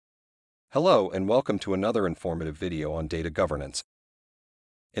Hello and welcome to another informative video on data governance.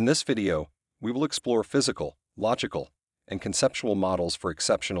 In this video, we will explore physical, logical, and conceptual models for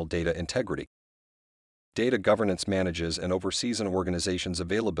exceptional data integrity. Data governance manages and oversees an organization's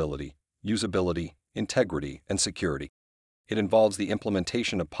availability, usability, integrity, and security. It involves the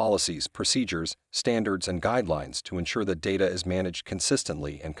implementation of policies, procedures, standards, and guidelines to ensure that data is managed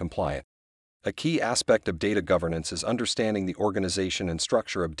consistently and compliant. A key aspect of data governance is understanding the organization and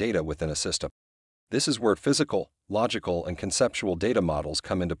structure of data within a system. This is where physical, logical, and conceptual data models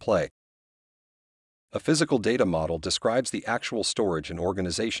come into play. A physical data model describes the actual storage and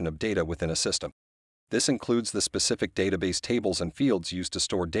organization of data within a system. This includes the specific database tables and fields used to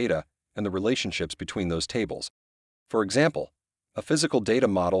store data and the relationships between those tables. For example, a physical data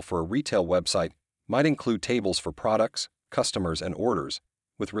model for a retail website might include tables for products, customers, and orders,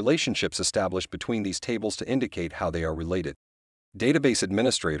 with relationships established between these tables to indicate how they are related. Database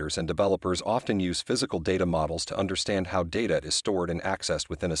administrators and developers often use physical data models to understand how data is stored and accessed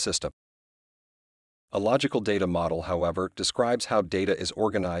within a system. A logical data model, however, describes how data is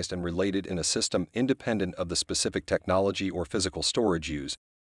organized and related in a system independent of the specific technology or physical storage used.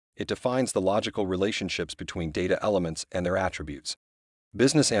 It defines the logical relationships between data elements and their attributes.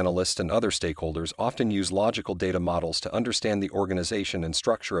 Business analysts and other stakeholders often use logical data models to understand the organization and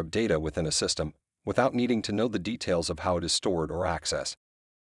structure of data within a system, without needing to know the details of how it is stored or accessed.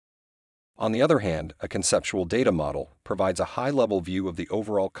 On the other hand, a conceptual data model provides a high-level view of the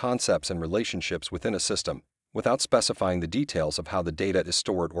overall concepts and relationships within a system, without specifying the details of how the data is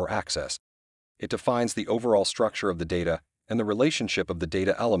stored or accessed. It defines the overall structure of the data and the relationship of the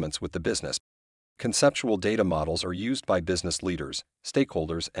data elements with the business. Conceptual data models are used by business leaders,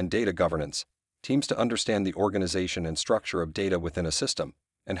 stakeholders, and data governance teams to understand the organization and structure of data within a system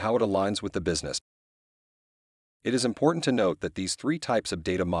and how it aligns with the business. It is important to note that these three types of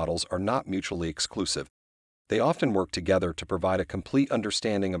data models are not mutually exclusive. They often work together to provide a complete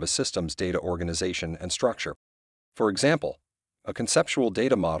understanding of a system's data organization and structure. For example, a conceptual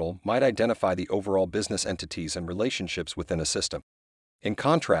data model might identify the overall business entities and relationships within a system. In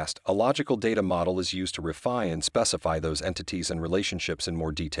contrast, a logical data model is used to refine and specify those entities and relationships in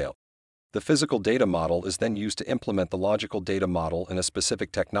more detail. The physical data model is then used to implement the logical data model in a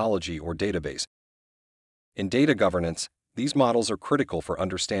specific technology or database. In data governance, these models are critical for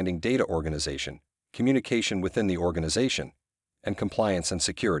understanding data organization, communication within the organization, and compliance and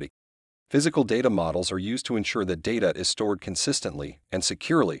security. Physical data models are used to ensure that data is stored consistently and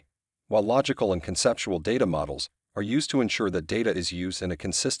securely, while logical and conceptual data models are used to ensure that data is used in a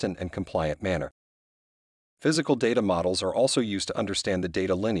consistent and compliant manner. Physical data models are also used to understand the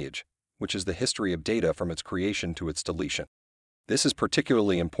data lineage, which is the history of data from its creation to its deletion. This is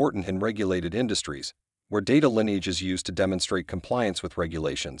particularly important in regulated industries, where data lineage is used to demonstrate compliance with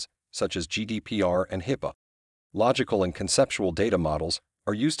regulations, such as GDPR and HIPAA. Logical and conceptual data models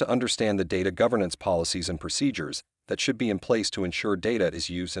are used to understand the data governance policies and procedures that should be in place to ensure data is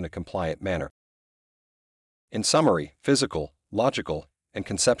used in a compliant manner. In summary, physical, logical, and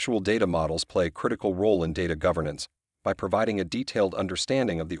conceptual data models play a critical role in data governance by providing a detailed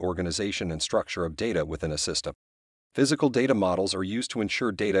understanding of the organization and structure of data within a system. Physical data models are used to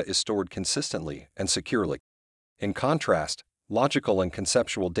ensure data is stored consistently and securely. In contrast, logical and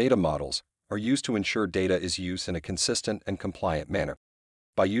conceptual data models are used to ensure data is used in a consistent and compliant manner.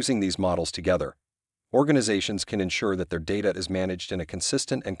 By using these models together, organizations can ensure that their data is managed in a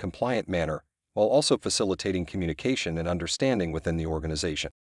consistent and compliant manner, while also facilitating communication and understanding within the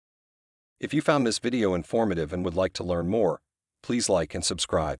organization. If you found this video informative and would like to learn more, please like and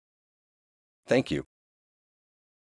subscribe. Thank you.